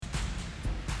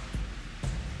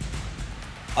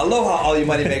Aloha, all you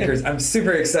money makers. I'm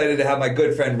super excited to have my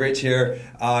good friend Rich here.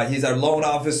 He's our loan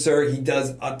officer. He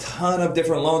does a ton of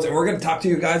different loans, and we're going to talk to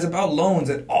you guys about loans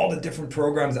and all the different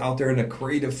programs out there and the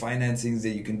creative financings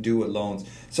that you can do with loans.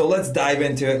 So let's dive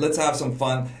into it. Let's have some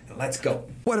fun, and let's go.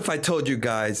 What if I told you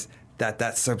guys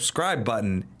that subscribe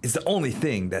button is the only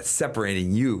thing that's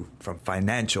separating you from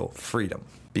financial freedom?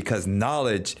 Because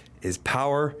knowledge is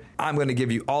power. I'm going to give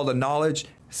you all the knowledge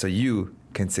so you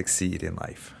can succeed in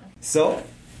life. So,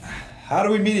 how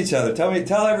do we meet each other?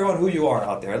 Tell everyone who you are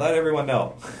out there. Let everyone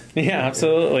know. Yeah,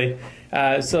 absolutely.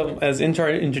 So, as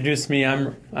introduced me,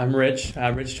 I'm Rich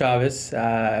Chavez.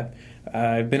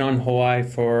 I've been on Hawaii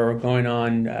for going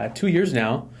on 2 years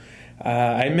now.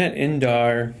 I met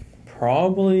Indar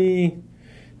probably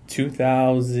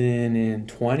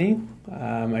 2020.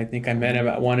 I think I met him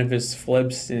at one of his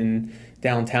flips in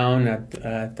downtown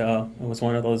it was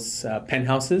one of those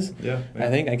penthouses. Yeah. I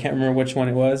think I can't remember which one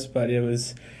it was, but it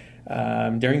was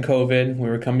during COVID. We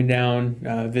were coming down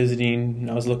visiting.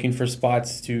 I was looking for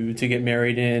spots to get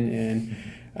married in, and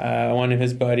one of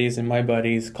his buddies and my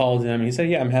buddies called him. He said,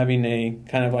 "Yeah, I'm having a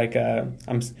kind of like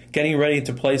I'm getting ready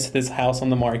to place this house on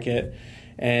the market,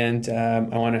 and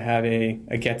I want to have a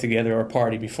get together or a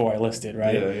party before I list it."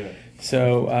 Right? Yeah.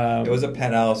 So it was a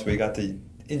penthouse. We got to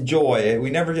enjoy it. We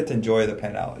never get to enjoy the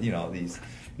penthouse, these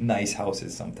nice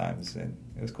houses sometimes, and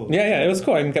it was cool. Yeah, it was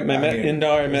cool. I met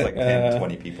Indar. I met like 10,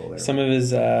 20 people there. Some of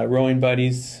his rowing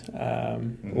buddies a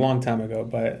long time ago,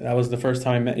 but that was the first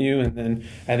time I met you. And then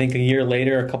I think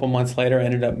a couple months later, I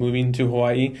ended up moving to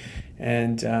Hawaii,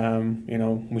 and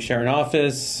we share an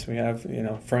office. We have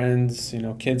friends,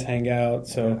 kids hang out.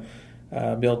 So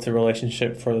built a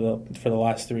relationship for the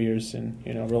last 3 years in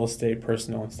real estate,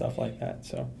 personal, and stuff like that.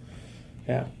 So.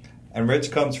 Yeah. And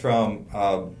Rich comes from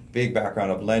a big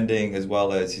background of lending, as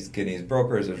well as he's getting his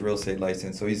broker's, his real estate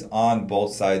license. So he's on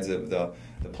both sides of the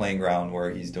playing ground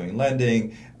where he's doing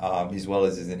lending, as well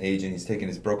as an agent. He's taking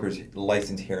his broker's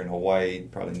license here in Hawaii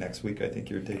probably next week. I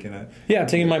think you're taking it. Yeah, I'm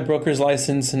taking my broker's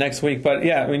license next week. But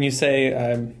yeah, when you say,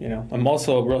 I'm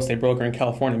also a real estate broker in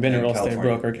California. I've been a real estate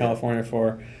broker in California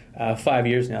for 5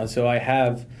 years now. So I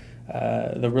have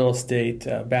the real estate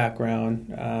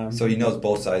background. So he knows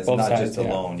both sides, not just the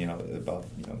loan, about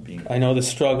being... I know the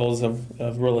struggles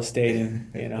of real estate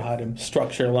and, how to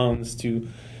structure loans to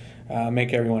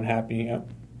make everyone happy. Yeah.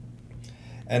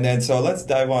 And then, so let's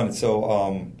dive on. So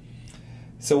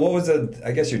what was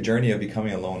your journey of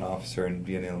becoming a loan officer and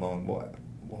being in a loan?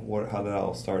 How did that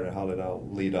all start and how did that all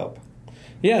lead up?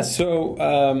 Yeah, so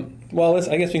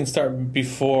I guess we can start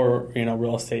before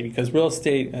real estate, because real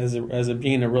estate as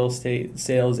being a real estate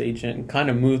sales agent kind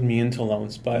of moved me into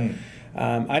loans, but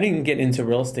I didn't get into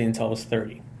real estate until I was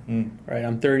 30. Right,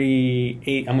 I'm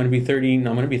 38. I'm going to be 30. I'm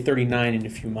going to be 39 in a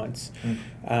few months.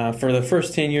 For the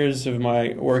first 10 years of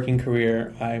my working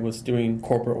career, I was doing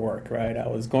corporate work. Right, I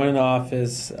was going to the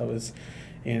office. I was,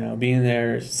 being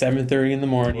there 7:30 in the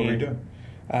morning. What were you doing?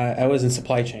 I was in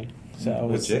supply chain. So I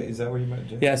was, with Jay? Is that where you met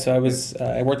Jay? Yeah, so I was.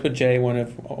 I worked with Jay,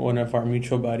 one of our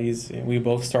mutual buddies, and we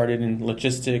both started in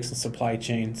logistics and supply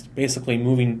chains, basically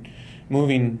moving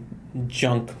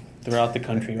junk throughout the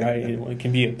country. Right, it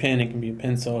can be a pen, it can be a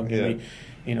pencil, it can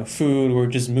be, food. We're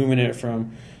just moving it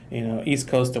from, East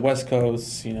Coast to West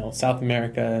Coast, South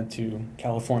America to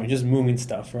California, just moving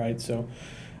stuff. Right, so.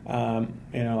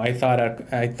 I thought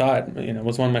it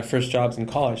was one of my first jobs in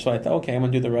college, so I thought, okay, I'm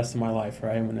gonna do the rest of my life,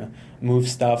 right? I'm gonna move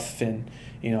stuff and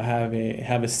have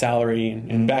a salary.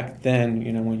 And back then,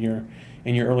 when you're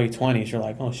in your early 20s, you're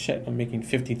like, oh shit, I'm making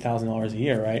 $50,000 a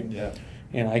year, right? Yeah.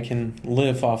 I can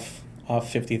live off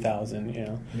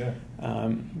 $50,000, Yeah.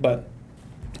 But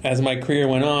as my career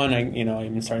went on, I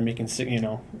even started making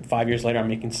 5 years later, I'm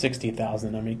making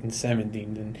 $60,000, I'm making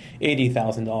 $70,000 and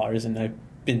 $80,000, and I've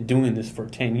been doing this for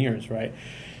 10 years, right?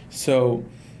 So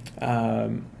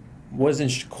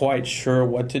wasn't quite sure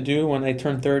what to do when I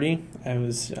turned 30. I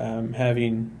was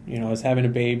having a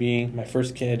baby, my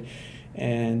first kid,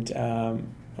 and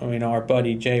our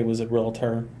buddy Jay was a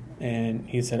realtor, and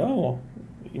he said, "Oh, well,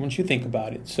 why don't you think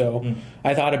about it?" So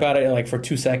I thought about it like for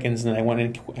 2 seconds, and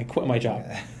then I quit my job.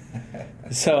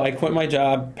 So I quit my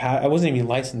job. I wasn't even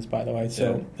licensed, by the way.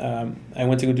 So I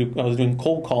went to I was doing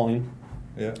cold calling.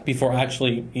 Yeah. Before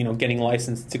actually, getting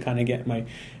licensed, to kind of get my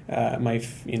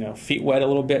feet wet a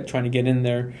little bit, trying to get in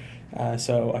there.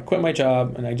 So I quit my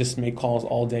job and I just made calls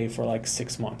all day for like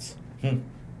 6 months.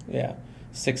 Yeah,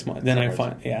 6 months. Then I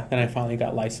finally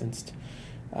got licensed,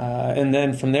 and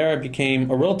then from there I became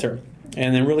a realtor.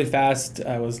 And then really fast,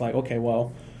 I was like, okay,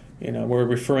 well, we're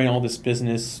referring all this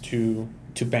business to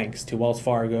banks, to Wells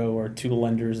Fargo, or to the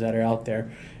lenders that are out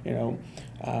there.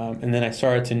 And then I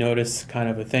started to notice kind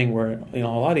of a thing where, a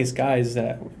lot of these guys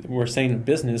that were saying in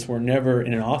business were never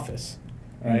in an office,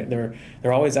 right? Mm.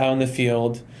 They're always out in the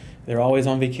field. They're always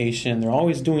on vacation. They're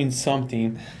always doing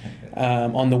something.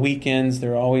 On the weekends,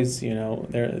 they're always, they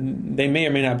may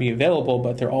or may not be available,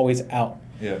 but they're always out.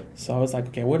 Yeah. So I was like,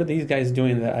 okay, what are these guys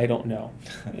doing that I don't know?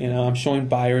 I'm showing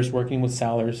buyers, working with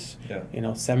sellers,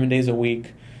 7 days a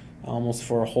week, almost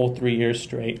for a whole 3 years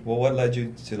straight. Well, what led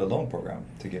you to the loan program,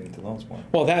 to get into loans more?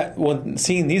 Well,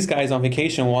 seeing these guys on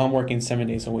vacation while I'm working 7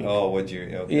 days a week. Oh, would you?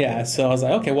 Okay. Yeah, so I was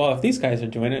like, okay, well, if these guys are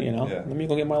doing it, let me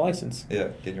go get my license. Yeah,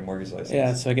 get your mortgage license.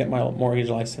 Yeah, so I get my mortgage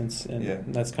license,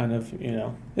 and that's kind of,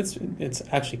 it's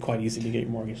actually quite easy to get your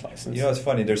mortgage license. It's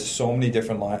funny. There's so many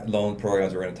different loan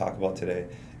programs we're going to talk about today,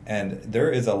 and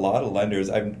there is a lot of lenders.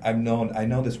 I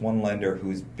know this one lender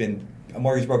who's been a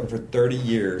mortgage broker for 30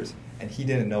 years, and he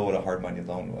didn't know what a hard money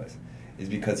loan was. Is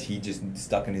because he just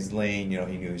stuck in his lane.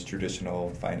 He knew his traditional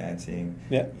financing.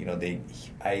 Yeah.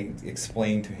 I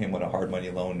explained to him what a hard money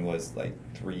loan was like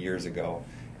 3 years ago.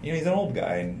 He's an old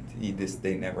guy, and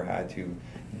they never had to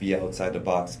be outside the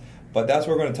box. But that's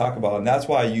what we're going to talk about, and that's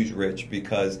why I use Rich,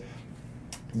 because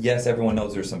yes, everyone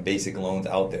knows there's some basic loans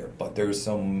out there, but there's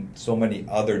so many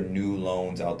other new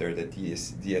loans out there, the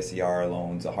DSCR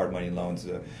loans, the hard money loans,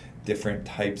 the different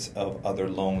types of other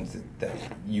loans that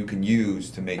you can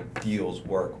use to make deals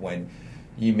work when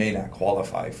you may not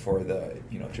qualify for the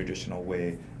traditional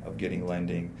way of getting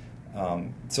lending.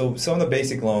 So some of the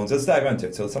basic loans, let's dive into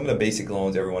it. So some of the basic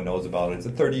loans everyone knows about is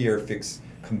a 30-year fixed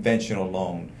conventional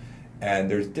loan,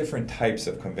 and there's different types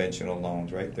of conventional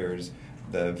loans, right? There's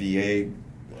the VA.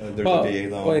 A VA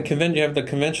loan. Well, you have the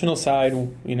conventional side,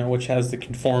 which has the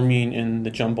conforming and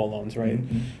the jumbo loans, right?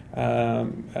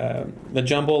 Mm-hmm. The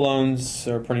jumbo loans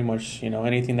are pretty much,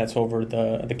 anything that's over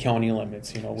the county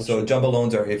limits, So jumbo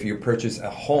loans are if you purchase a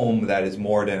home that is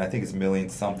more than, I think it's $1 million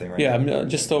something, right? Yeah,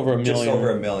 just over $1 million. Just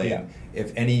over $1 million. Yeah.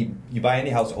 If you buy any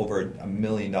house over $1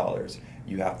 million,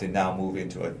 you have to now move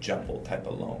into a jumbo type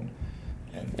of loan.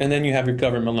 And then you have your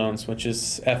government loans, which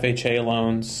is FHA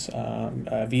loans,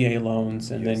 VA loans,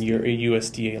 and then your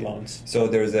USDA loans. So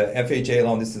there's a FHA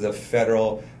loan. This is a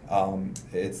federal.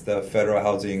 It's the Federal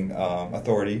Housing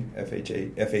Authority.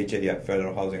 FHA, yeah,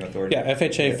 Federal Housing Authority. Yeah,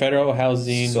 FHA, Federal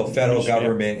Housing. So federal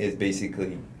government is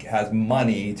basically has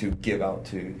money to give out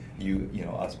to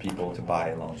us people to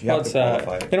buy loans. You have to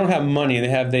qualify. They don't have money.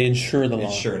 They insure the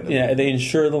loan. They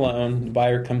insure the loan. The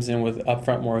buyer comes in with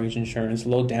upfront mortgage insurance,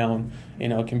 low down.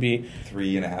 It can be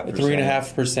 3.5%.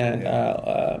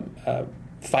 3.5%.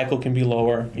 FICO can be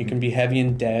lower. You can be heavy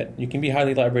in debt. You can be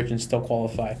highly leveraged and still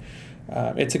qualify.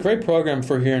 It's a great program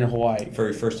for here in Hawaii.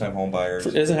 For first-time home buyers.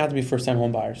 It doesn't have to be first-time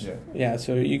home buyers. Yeah.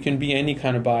 So you can be any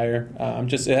kind of buyer.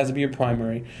 It has to be a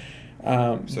primary. It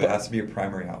has to be a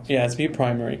primary house. Yeah, it has to be a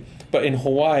primary. But in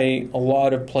Hawaii, a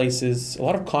lot of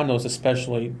condos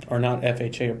especially, are not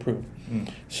FHA approved.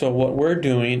 So what we're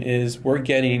doing is we're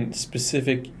getting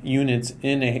specific units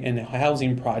in a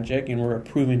housing project, and we're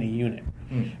approving a unit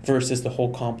versus the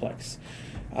whole complex.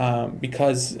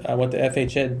 Because what the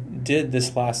FHA did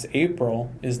this last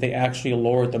April is they actually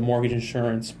lowered the mortgage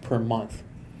insurance per month.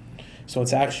 So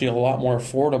it's actually a lot more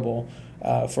affordable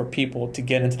for people to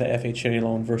get into the FHA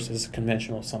loan versus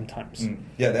conventional sometimes.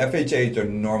 Yeah, the FHAs are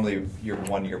normally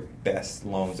one of your best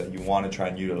loans that you want to try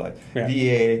and utilize. Yeah.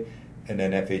 VA and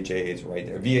then FHA is right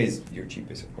there. VA is your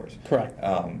cheapest, of course. Correct.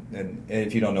 And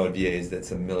if you don't know what VA is,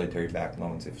 that's a military-backed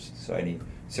loans. So any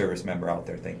service member out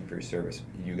there, thank you for your service.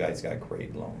 You guys got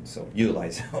great loans, so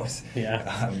utilize those.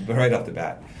 Yeah. Right off the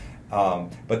bat.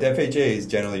 But the FHA is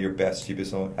generally your best,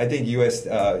 cheapest loan. I think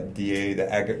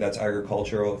USDA, that's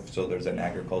agricultural, so there's an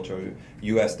agricultural,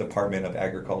 U.S. Department of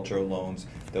Agricultural loans.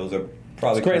 Those are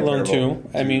probably it's a great loan too.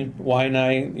 I mean,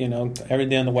 Waianae,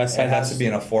 everything on the west side it has to be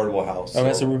an affordable house. It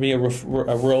has to be a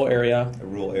rural area. A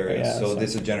rural area. Yeah, so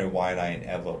this is generally Waianae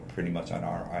and Ewa pretty much on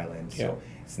our island. So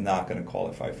it's not going to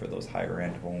qualify for those higher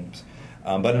end homes.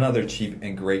 But another cheap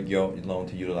and great loan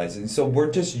to utilize. And so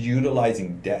we're just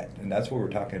utilizing debt, and that's what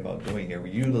we're talking about doing here. We're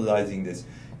utilizing this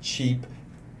cheap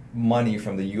money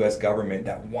from the U.S. government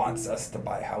that wants us to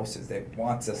buy houses, that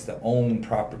wants us to own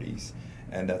properties,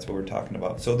 and that's what we're talking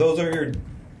about. So those are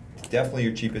definitely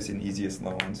your cheapest and easiest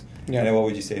loans. Yeah. And then what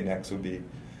would you say next would be?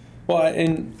 Well,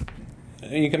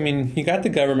 you got the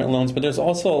government loans, but there's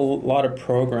also a lot of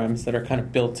programs that are kind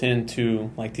of built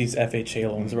into like these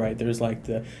FHA loans, right? There's like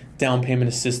the down payment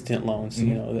assistant loans, the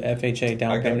FHA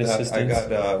down payment assistance. I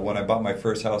got when I bought my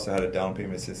first house, I had a down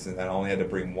payment assistance, and I only had to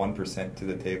bring 1% to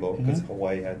the table because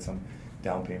Hawaii had some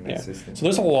down payment assistance. So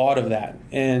there's a lot of that,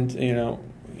 and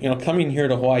coming here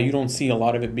to Hawaii, you don't see a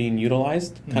lot of it being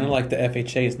utilized. Kind of like the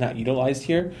FHA is not utilized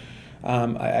here.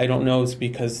 I don't know it's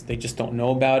because they just don't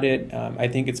know about it. I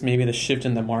think it's maybe the shift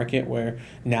in the market where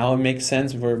now it makes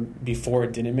sense where before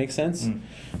it didn't make sense.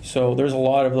 So there's a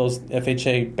lot of those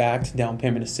FHA-backed down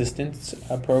payment assistance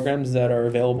programs that are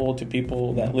available to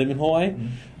people that live in Hawaii,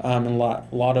 and a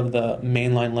lot of the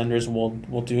mainline lenders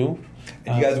will do.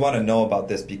 And you guys want to know about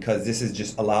this because this is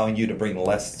just allowing you to bring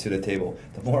less to the table.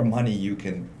 The more money you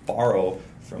can borrow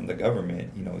from the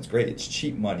government, it's great. It's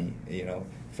cheap money.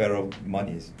 Federal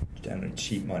money is generally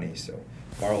cheap money. So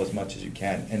borrow as much as you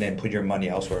can and then put your money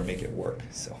elsewhere and make it work.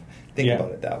 So think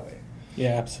about it that way.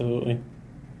 Yeah, absolutely.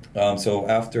 So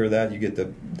after that, you get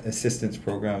the assistance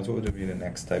programs. What would be the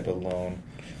next type of loan?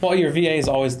 Well, your VA is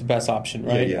always the best option,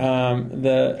 right? Yeah.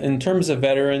 In terms of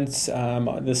veterans,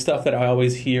 the stuff that I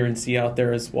always hear and see out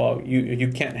there is, well, you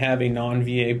can't have a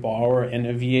non-VA borrower and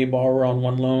a VA borrower on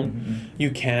one loan. You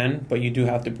can, but you do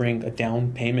have to bring a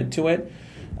down payment to it.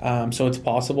 So it's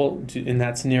possible in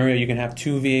that scenario you can have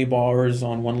two VA borrowers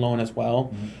on one loan as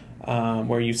well,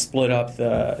 where you split up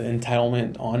the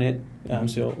entitlement on it.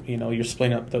 So you're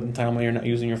splitting up the entitlement. You're not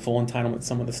using your full entitlement.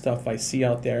 Some of the stuff I see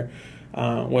out there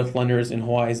with lenders in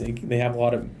Hawaii, they have a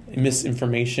lot of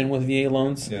misinformation with VA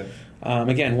loans. Yeah.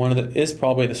 Again, is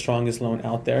probably the strongest loan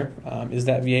out there is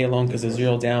that VA loan because it's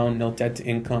zero down, no debt to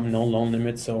income, no loan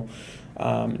limit. So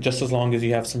just as long as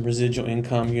you have some residual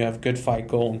income, you have good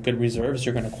FICO and good reserves,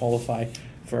 you're going to qualify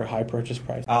for a high purchase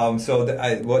price. So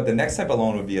the next type of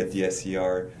loan would be a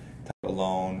DSCR type of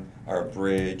loan or a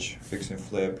bridge, fix and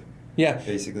flip. Yeah.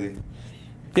 Basically.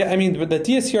 Yeah, I mean, but the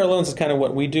DSCR loans is kind of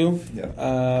what we do.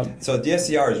 Yeah. So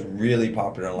DSCR is really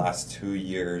popular in the last 2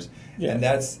 years, and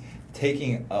that's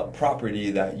taking a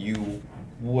property that you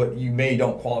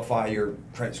don't qualify, your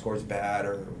credit score is bad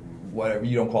or whatever,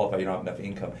 you don't qualify, you don't have enough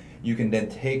income. You can then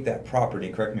take that property,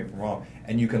 correct me if I'm wrong,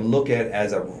 and you can look at it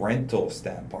as a rental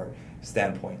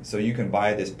standpoint. So you can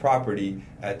buy this property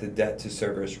at the debt to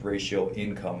service ratio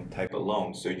income type of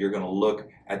loan. So you're going to look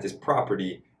at this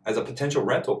property as a potential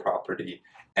rental property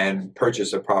and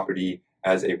purchase a property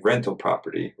as a rental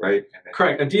property, right?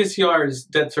 Correct. A DSCR is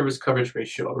debt service coverage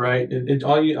ratio, right?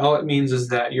 All it means is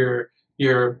that your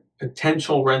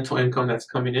potential rental income that's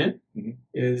coming in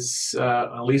is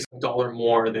at least $1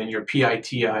 more than your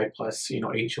PITI plus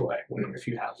HOA, if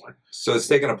you have one. So it's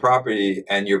taking a property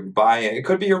and you're buying. It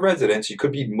could be your residence. You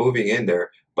could be moving in there,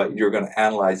 but you're going to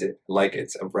analyze it like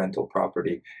it's a rental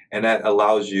property, and that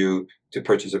allows you to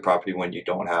purchase a property when you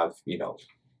don't have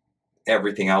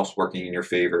everything else working in your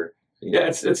favor. Yeah,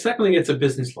 it's technically it's a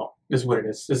business loan is what it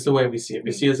is. It's the way we see it.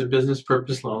 We see it as a business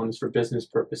purpose loan. It's for business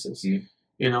purposes.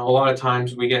 A lot of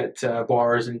times we get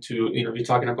borrowers into you're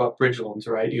talking about bridge loans,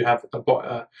 right? You have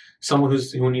someone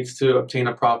who needs to obtain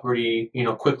a property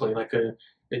quickly, like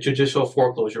a judicial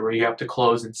foreclosure where you have to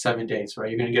close in 7 days,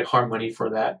 right? You're going to get hard money for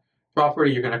that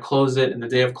property. You're going to close it, and the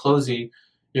day of closing,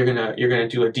 you're gonna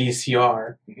do a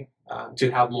DCR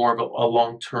to have more of a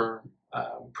long-term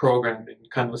program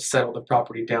and kind of settle the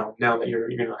property down. Now that you're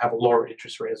going to have a lower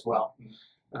interest rate as well.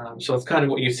 So it's kind of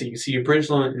what you see. You see a bridge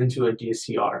loan into a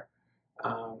DCR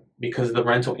because the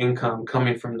rental income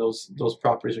coming from those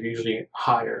properties are usually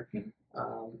higher, and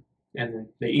then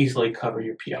they easily cover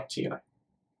your PITI.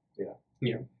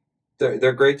 Yeah.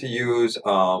 They're great to use.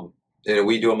 And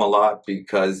we do them a lot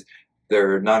because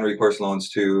they're non-recourse loans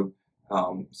too.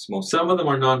 Some of them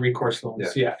are non-recourse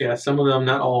loans. Yeah. Some of them,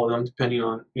 not all of them, depending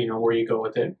on where you go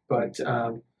with it. But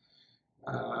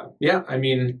I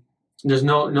mean, there's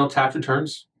no tax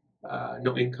returns,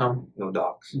 no income, no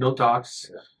docs.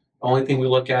 Yeah. Only thing we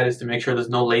look at is to make sure there's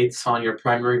no lates on your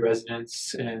primary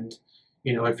residence, and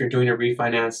if you're doing a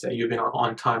refinance, that you've been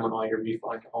on time on all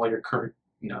your current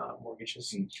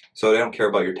mortgages. So they don't care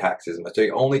about your taxes much.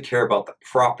 They only care about the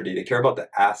property. They care about the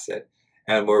asset.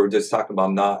 And we're just talking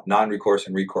about non-recourse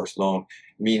and recourse loan,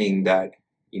 meaning that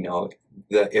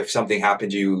if something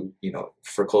happened, you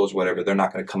foreclose, whatever, they're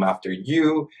not going to come after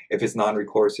you. If it's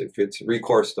non-recourse, if it's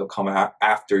recourse, they'll come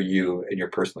after you, and you're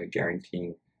personally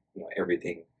guaranteeing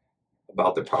everything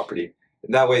about the property.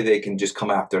 And that way, they can just come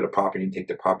after the property and take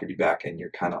the property back, and you're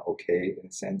kind of okay in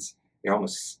a sense. You're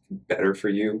almost better for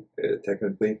you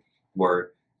technically,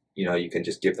 where you can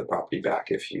just give the property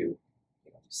back if you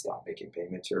stop making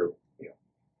payments, or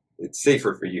it's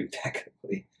safer for you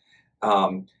technically.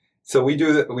 So we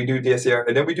do DSCR,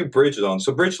 and then we do bridge loans.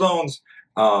 So bridge loans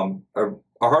are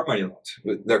hard money loans.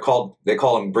 They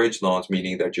call them bridge loans,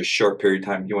 meaning they're just short period of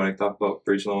time. You want to talk about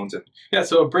bridge loans? Yeah.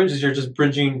 So a bridge is you're just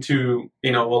bridging to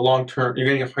a long term. You're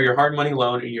getting your hard money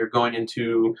loan, and you're going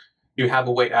into. You have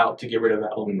a way out to get rid of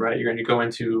that loan, right? You're going to go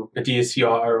into a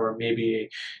DSCR or maybe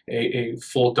a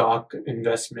full doc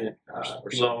investment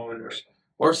loan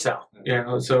or south.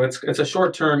 So it's a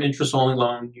short-term interest-only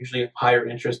loan, usually higher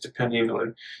interest depending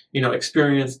on,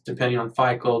 experience, depending on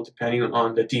FICO, depending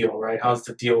on the deal, right? How's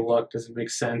the deal look? Does it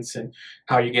make sense? And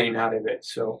how are you getting out of it?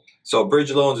 So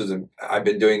bridge loans I've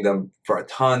been doing them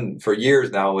for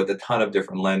years now with a ton of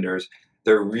different lenders.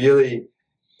 They're really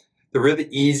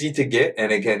easy to get,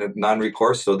 and again,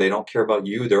 non-recourse, so they don't care about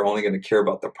you. They're only going to care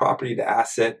about the property, the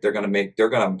asset. They're going to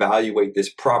evaluate this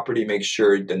property, make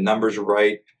sure the numbers are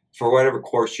right for whatever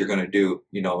course you're going to do.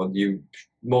 You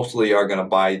mostly are going to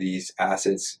buy these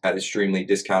assets at extremely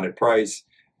discounted price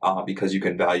because you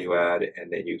can value add,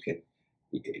 and then you can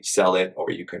sell it or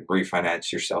you can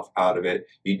refinance yourself out of it.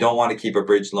 You don't want to keep a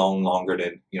bridge loan longer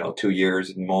than 2 years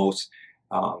at most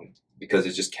because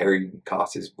it's just carrying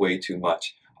cost is way too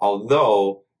much.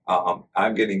 Although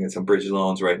I'm getting some bridge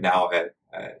loans right now at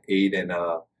 8 and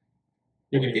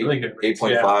you're getting really good rates,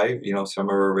 8.5. Some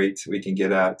of our rates we can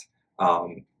get at.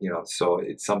 So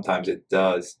sometimes it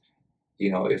does.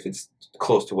 If it's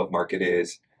close to what market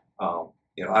is.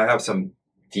 I have some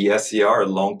DSCR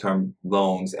long-term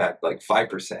loans at like 5%.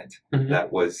 Mm-hmm.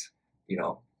 That was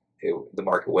the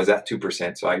market was at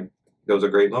 2%. So those are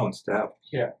great loans to have.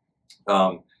 Yeah.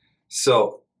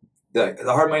 So. The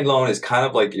hard money loan is kind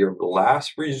of like your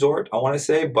last resort, I want to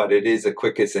say, but it is the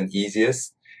quickest and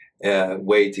easiest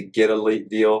way to get a late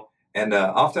deal. And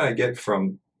often I get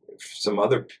from some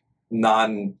other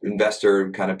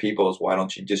non-investor kind of people is, why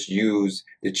don't you just use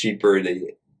the cheaper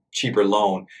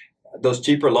loan? Those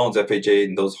cheaper loans, FHA,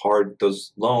 and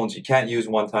those loans, you can't use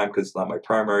one time because it's not my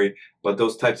primary, but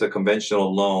those types of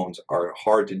conventional loans are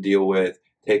hard to deal with,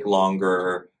 take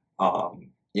longer.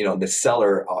 The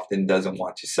seller often doesn't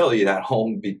want to sell you that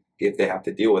home if they have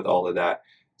to deal with all of that.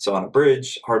 So on a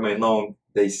bridge, hard money loan,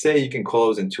 they say you can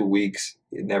close in 2 weeks.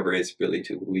 It never is really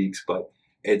 2 weeks, but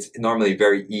it's normally a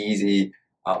very easy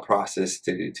process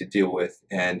to deal with.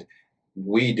 And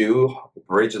we do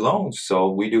bridge loans.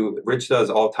 So Rich does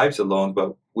all types of loans,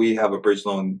 but we have a bridge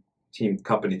loan team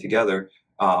company together,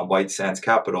 White Sands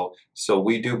Capital. So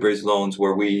we do bridge loans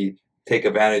where we take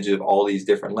advantage of all these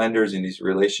different lenders and these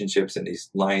relationships and these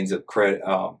lines of credit,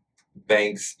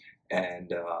 banks,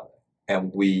 and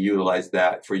we utilize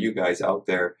that for you guys out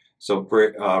there. So,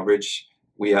 Rich,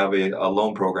 we have a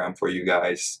loan program for you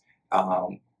guys,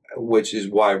 which is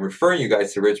why I'm referring you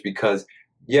guys to Rich, because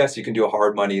yes, you can do a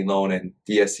hard money loan and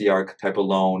DSCR type of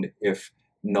loan if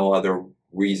no other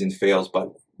reason fails,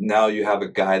 but now you have a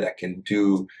guy that can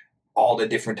do all the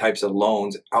different types of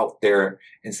loans out there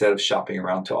instead of shopping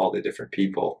around to all the different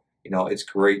people. It's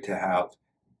great to have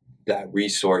that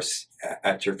resource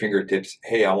at your fingertips.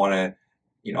 Hey, I want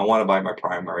to buy my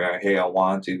primary. Hey, I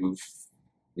want to,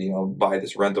 buy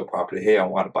this rental property. Hey, I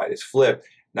want to buy this flip.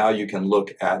 Now you can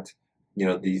look at,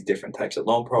 these different types of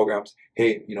loan programs.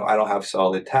 Hey, I don't have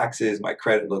solid taxes. My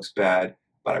credit looks bad,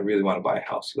 but I really want to buy a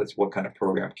house. What kind of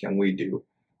program can we do?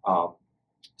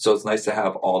 So it's nice to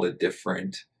have all the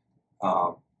different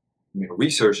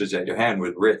researchers at your hand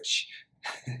with Rich.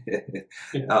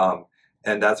 Yeah.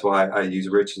 And that's why I use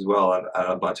Rich as well on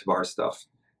a bunch of our stuff.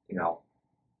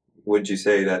 Would you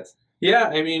say that? Yeah,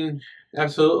 I mean,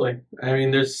 absolutely. I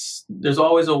mean, there's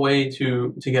always a way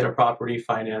to get a property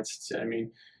financed. I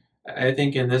mean, I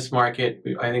think in this market,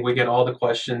 I think we get all the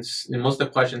questions, and most of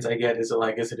the questions I get is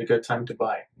like, is it a good time to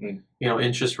buy?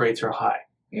 Interest rates are high.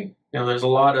 There's a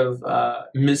lot of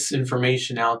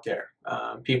misinformation out there.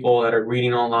 People that are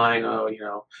reading online,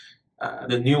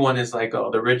 the new one is like,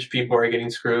 the rich people are getting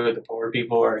screwed, the poor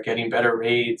people are getting better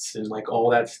rates, and like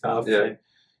all that stuff. Yeah.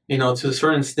 And, to a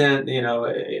certain extent,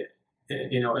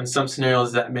 in some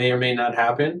scenarios that may or may not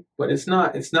happen, but it's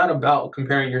not about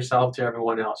comparing yourself to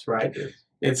everyone else, right?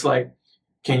 It's like,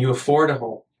 can you afford a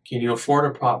home? Can you afford a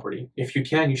property? If you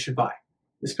can, you should buy.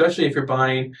 Especially if you're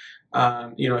buying,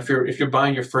 if you're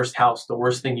buying your first house, the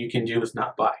worst thing you can do is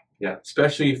not buy. Yeah.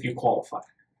 Especially if you qualify.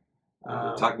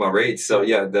 Talk about rates. So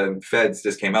yeah, the Feds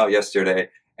just came out yesterday,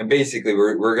 and basically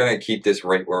we're going to keep this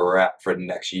rate where we're at for the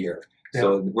next year. Yeah.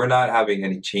 So we're not having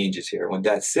any changes here. With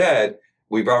that said,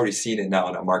 we've already seen it now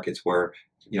in our markets where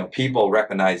people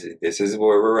recognize it. This is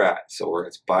where we're at. So we're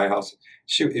going to buy a house.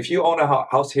 Shoot, if you own a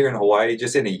house here in Hawaii,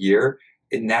 just in a year,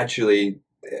 it naturally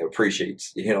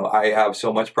appreciates. I have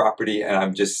so much property, and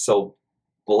I'm just so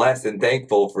blessed and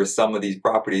thankful for some of these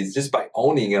properties. Just by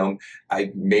owning them,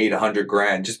 I made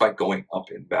 $100,000 just by going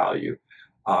up in value.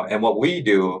 And what we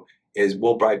do is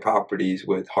we'll buy properties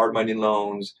with hard money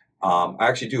loans. I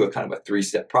actually do a kind of a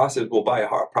 3-step process. We'll buy a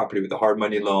property with a hard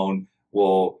money loan.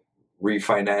 We'll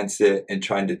refinance it and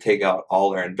trying to take out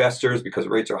all our investors because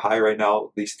rates are high right now.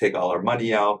 At least take all our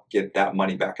money out, get that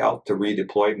money back out to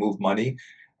redeploy, move money.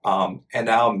 And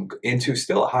now I'm into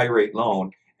still a high rate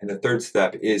loan. And the third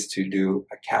step is to do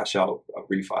a cash out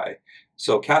refi.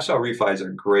 So cash out refis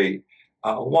are great.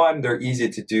 One, they're easy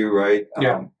to do, right?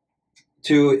 Yeah.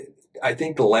 Two, I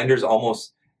think the lenders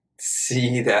almost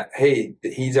see that, hey,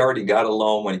 he's already got a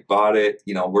loan when he bought it.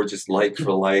 We're just like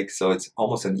for like. So it's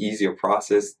almost an easier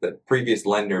process. The previous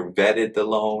lender vetted the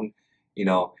loan,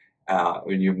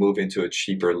 when you move into a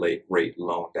cheaper late rate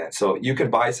loan then. So you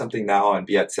can buy something now and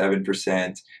be at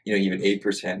 7%, even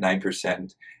 8%,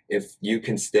 9%. If you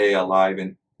can stay alive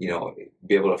and,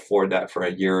 be able to afford that for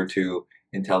a year or two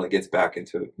until it gets back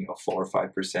into, 4 or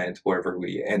 5%, wherever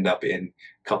we end up in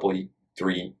a couple,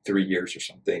 3 years or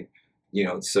something.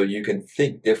 So you can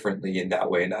think differently in that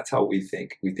way. And that's how we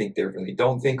think. We think differently.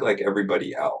 Don't think like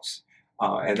everybody else.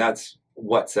 And that's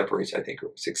what separates, I think,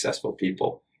 successful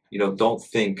people. Don't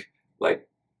think like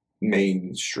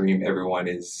mainstream everyone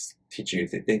is teaching you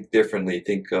to think differently.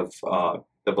 Think of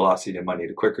the velocity of money.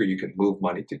 The quicker you can move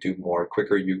money to do more,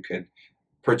 quicker you can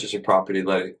purchase a property,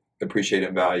 let it appreciate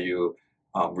in value,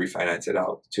 refinance it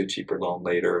out to a cheaper loan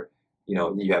later.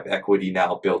 You have equity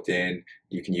now built in.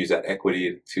 You can use that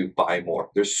equity to buy more.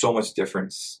 There's so much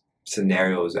different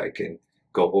scenarios I can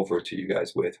go over to you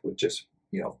guys with just,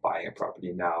 buying a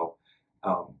property now,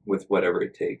 with whatever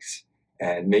it takes.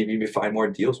 And maybe we find more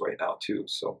deals right now too.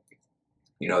 So,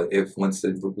 if once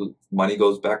the money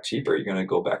goes back cheaper, you're going to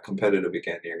go back competitive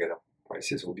again.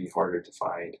 Prices will be harder to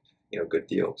find, good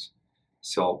deals.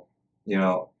 So,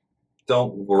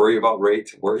 don't worry about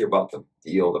rates. Worry about the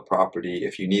deal, the property.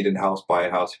 If you need a house, buy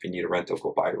a house. If you need a rental,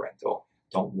 go buy a rental.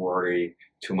 Don't worry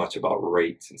too much about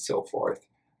rates and so forth.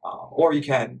 Or you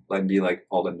can be like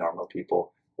all the normal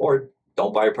people, or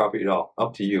don't buy a property at all.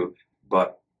 Up to you.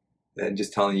 But then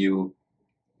just telling you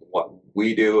what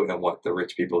we do and what the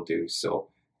rich people do. So,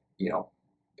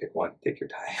 pick one, take your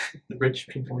time. The rich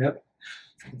people, yep.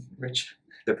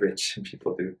 The rich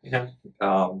people do. Yeah.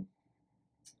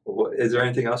 Is there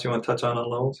anything else you want to touch on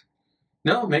loans?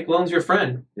 No, make loans your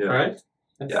friend. Yeah. Right?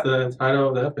 That's the title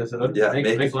of the episode. Yeah,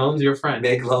 make loans your friend.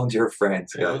 Make loans your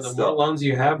friends. The more loans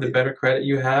you have, the better credit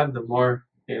you have, the more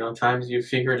times you've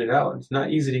figured it out. It's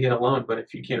not easy to get a loan, but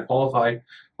if you can qualify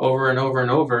over and over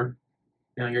and over,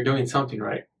 you're doing something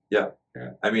right. Yeah.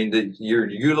 I mean, you're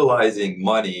utilizing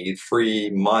money, free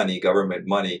money, government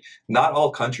money. Not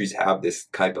all countries have this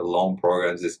type of loan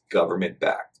programs, this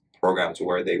government-backed programs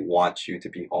where they want you to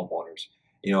be homeowners.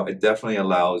 It definitely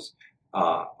allows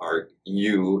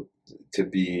you to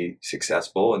be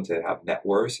successful and to have net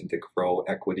worth and to grow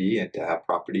equity and to have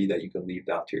property that you can leave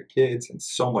down to your kids and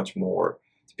so much more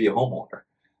to be a homeowner.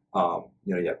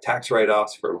 You have tax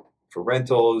write-offs for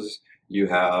rentals. You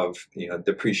have,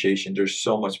 depreciation. There's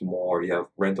so much more. You have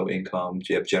rental incomes.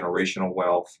 You have generational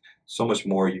wealth. So much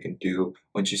more you can do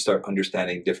once you start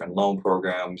understanding different loan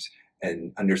programs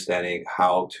and understanding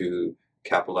how to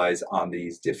capitalize on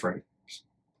these different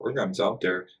programs out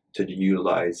there to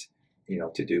utilize,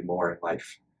 to do more in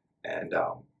life. And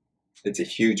it's a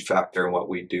huge factor in what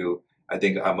we do. I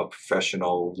think I'm a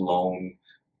professional loan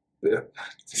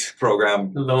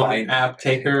program app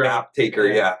taker.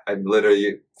 Yeah. I'm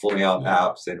literally filling out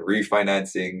apps and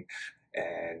refinancing,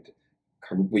 and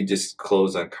we just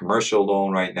closed on commercial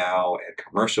loan right now, and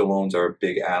commercial loans are a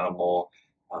big animal.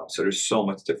 So there's so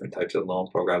much different types of loan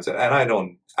programs, and I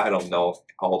don't know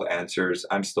all the answers.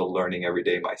 I'm still learning every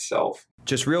day myself.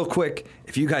 Just real quick,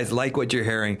 if you guys like what you're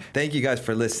hearing, thank you guys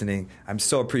for listening. I'm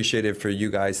so appreciative for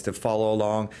you guys to follow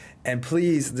along. And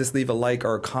please just leave a like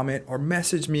or a comment or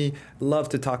message me. Love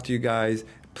to talk to you guys.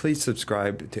 Please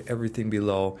subscribe to everything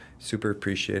below. Super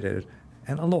appreciated.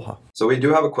 And aloha. So we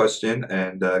do have a question,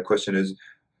 and the question is,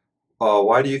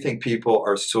 why do you think people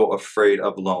are so afraid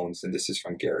of loans? And this is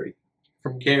from Gary.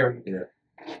 From Gary.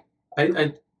 Yeah.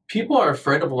 People are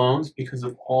afraid of loans because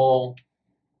of all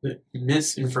the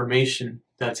misinformation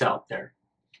that's out there,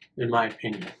 in my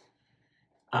opinion.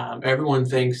 Everyone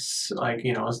thinks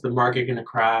is the market going to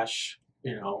crash?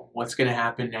 What's going to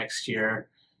happen next year?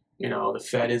 The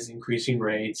Fed is increasing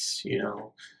rates.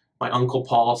 My Uncle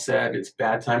Paul said it's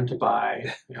bad time to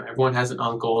buy. Everyone has an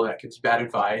uncle that gives bad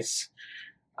advice.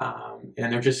 And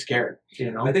they're just scared.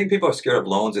 I think people are scared of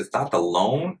loans. It's not the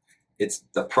loan. It's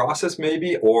the process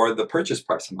maybe, or the purchase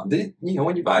price amount.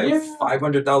 When you buy a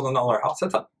 $500,000 house,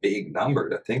 that's a big number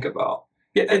to think about.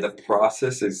 Yeah, and the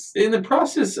process is... In the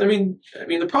process,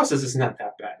 the process is not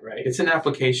that bad, right? It's an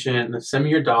application, send me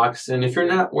your docs, and if you're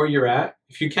not where you're at,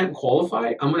 if you can't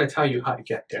qualify, I'm going to tell you how to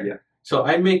get there. Yeah. So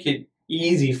I make it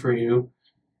easy for you.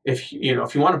 If you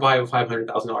want to buy a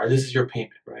 $500,000, this is your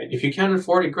payment, right? If you can't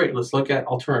afford it, great. Let's look at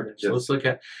alternatives. Yep. Let's look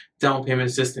at down payment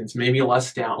assistance, maybe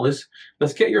less down.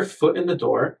 Let's get your foot in the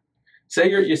door,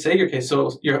 okay,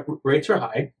 so your rates are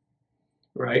high,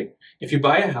 right? If you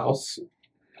buy a house,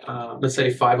 let's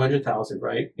say 500,000,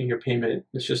 right? And your payment,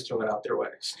 let's just throw it out there,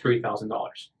 what, it's $3,000.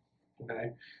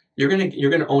 Okay. You're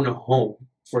gonna own a home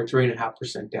for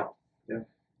 3.5% down. Yeah.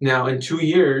 Now in 2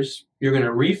 years, you're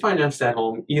gonna refinance that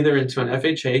home either into an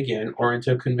FHA again or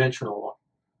into a conventional loan.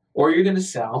 Or you're gonna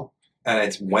sell. And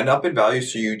it's went up in value,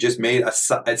 so you just made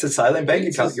it's a silent bank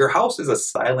account. Your house is a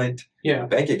silent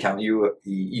bank account. Your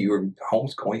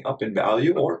home's going up in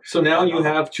value, or so now you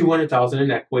have 200,000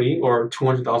 in equity or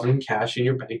 200,000 in cash in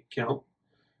your bank account.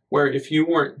 Where if you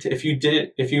weren't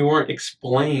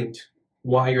explained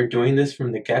why you're doing this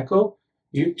from the get-go,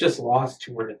 you just lost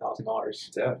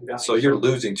 $200,000. Yeah. So you're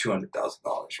losing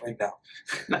 $200,000 right now.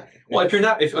 Well,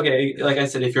 like I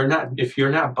said, if you're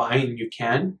not buying, you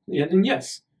can. Then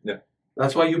yes. Yeah.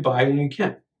 That's why you buy when you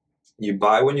can. You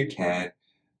buy when you can,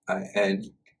 and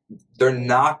they're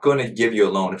not going to give you a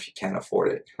loan if you can't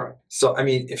afford it. Right. So I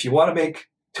mean, if you want to make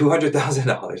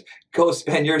 $200,000, go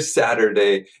spend your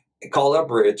Saturday, call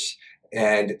up Rich,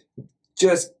 and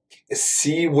just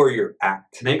see where you're at.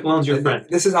 Make loans your friend.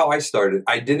 This is how I started.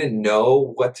 I didn't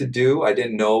know what to do. I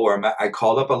didn't know where I'm at. I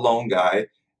called up a loan guy,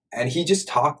 and he just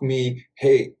talked me,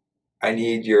 hey, I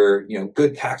need your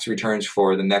good tax returns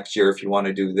for the next year if you want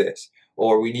to do this.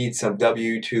 Or we need some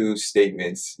W-2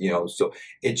 statements, So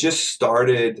it just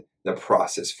started the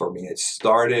process for me. It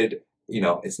started,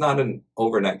 it's not an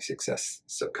overnight success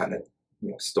kind of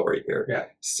story here. Yeah.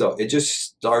 So it just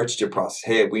starts your process.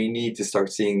 Hey, we need to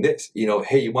start seeing this.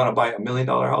 Hey, you want to buy $1 million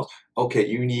house? Okay,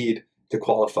 you need to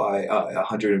qualify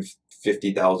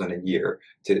 $150,000 a year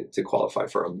to qualify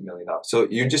for $1 million. So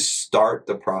you just start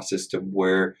the process to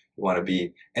where you want to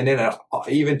be, and then I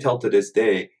even tell to this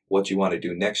day what you want to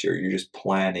do next year. You're just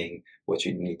planning what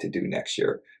you need to do next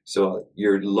year. So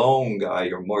your loan guy,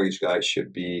 your mortgage guy,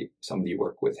 should be somebody you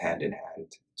work with hand in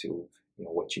hand to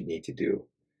what you need to do.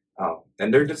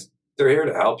 And they're here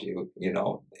to help you.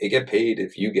 They get paid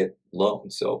if you get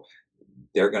loans, so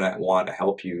they're gonna want to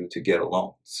help you to get a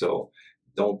loan. So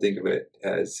don't think of it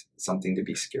as something to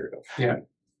be scared of. Yeah.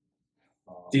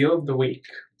 Deal of the week.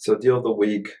 So deal of the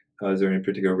week. Is there any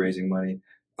particular raising money?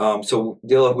 So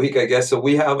deal of the week, I guess. So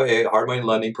we have a hard money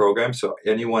lending program. So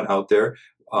anyone out there,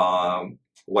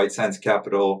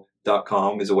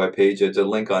 whitesandscapital.com is a webpage. There's a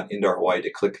link on Indar Hawaii to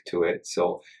click to it.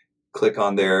 So click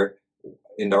on there,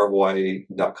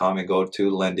 indarhawaii.com, and go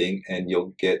to lending, and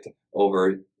you'll get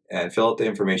over and fill out the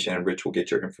information, and Rich will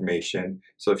get your information.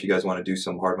 So if you guys want to do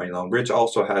some hard money loan, Rich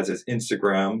also has his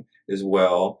Instagram as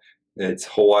well. It's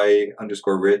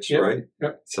Hawaii_Rich, yep. Right?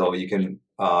 Yep. So you can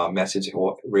message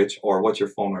Rich, or what's your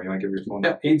phone number? You want to give your phone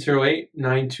number?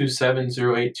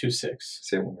 808-927-0826.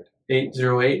 Say it one more time.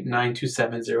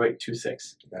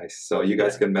 808-927-0826. Nice. So you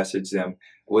guys can message them.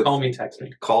 Call me, text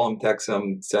me. Call them, text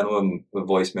them, send them a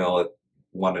voicemail at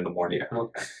 1 a.m. Yeah.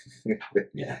 Okay.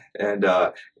 Yeah. And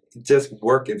just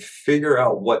work and figure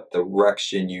out what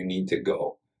direction you need to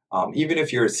go. Even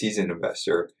if you're a seasoned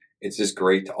investor, it's just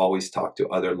great to always talk to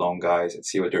other loan guys and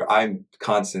see what I'm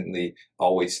constantly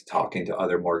always talking to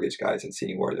other mortgage guys and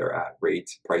seeing where they're at,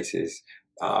 rates, prices,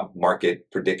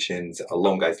 market predictions.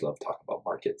 Loan guys love talking about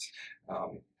markets.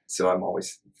 So I'm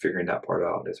always figuring that part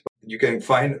out as well. You can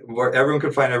find everyone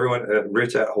can find everyone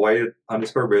Rich at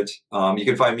Hawaii_Rich. You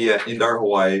can find me at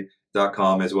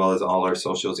indarhawaii.com, as well as all our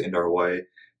socials, Indar Hawaii.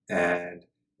 And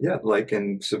yeah, like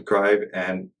and subscribe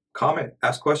and comment,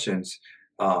 ask questions.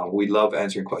 We love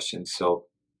answering questions. So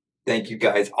thank you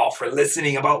guys all for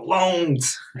listening about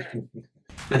loans.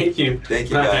 Thank you. Thank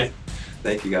you guys.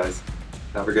 Thank you guys.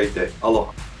 Have a great day.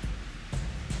 Aloha.